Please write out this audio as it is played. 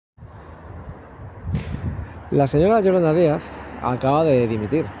La señora Yolanda Díaz acaba de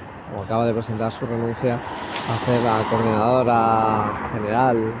dimitir, o acaba de presentar su renuncia a ser la coordinadora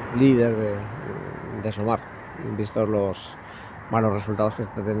general, líder de Sumar, vistos los malos resultados que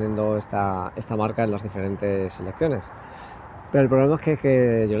está teniendo esta marca en las diferentes elecciones. Pero el problema es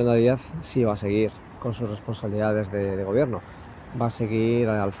que Yolanda Díaz sí va a seguir con sus responsabilidades de gobierno. Va a seguir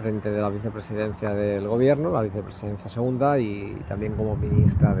al frente de la vicepresidencia del gobierno, la vicepresidencia segunda, y también como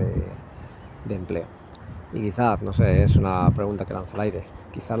ministra de empleo. Y quizás, no sé, es una pregunta que lanza al aire,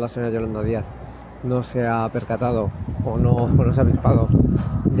 quizás la señora Yolanda Díaz no se ha percatado o no se ha avispado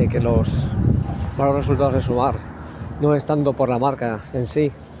de que los malos resultados de Sumar no es tanto por la marca en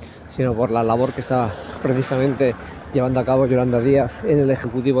sí, sino por la labor que está precisamente llevando a cabo Yolanda Díaz en el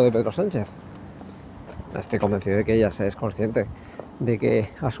ejecutivo de Pedro Sánchez. Estoy convencido de que ella es consciente de que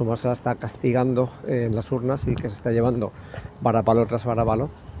a Sumar se la está castigando en las urnas y que se está llevando varapalo tras varapalo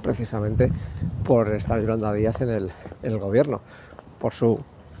precisamente por estar Yolanda Díaz en el gobierno, por su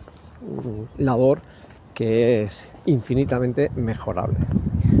labor que es infinitamente mejorable.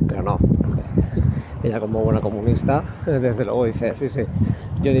 Pero no, ella como buena comunista desde luego dice, sí,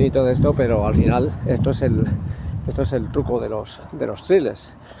 yo dimito de esto, pero al final esto es el truco de los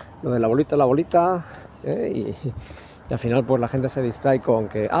thrillers, lo de la bolita, y al final pues la gente se distrae con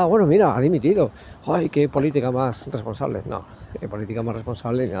que, bueno, mira, ha dimitido, ay, qué política más responsable. No, qué política más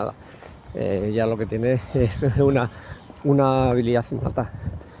responsable ni nada. Ella lo que tiene es una habilidad innata,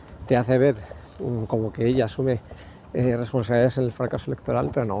 te hace ver como que ella asume responsabilidades en el fracaso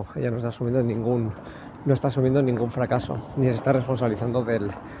electoral, pero no, ella no está asumiendo ningún fracaso, ni se está responsabilizando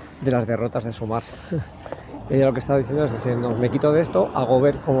de las derrotas de Sumar. Ella lo que está diciendo es decir, no, me quito de esto, hago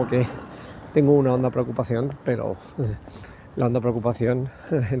ver como que tengo una honda preocupación, pero la honda preocupación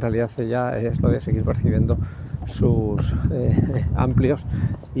en realidad ella es lo de seguir percibiendo sus amplios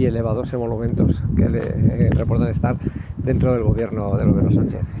y elevados emolumentos que le reportan estar dentro del gobierno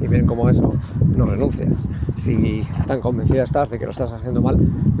Sánchez. Y miren cómo eso no renuncia. Si tan convencida estás de que lo estás haciendo mal,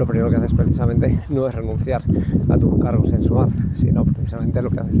 lo primero que haces precisamente no es renunciar a tus cargos en Sumar, sino precisamente lo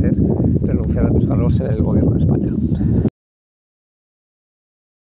que haces es renunciar a tus cargos en el gobierno de España.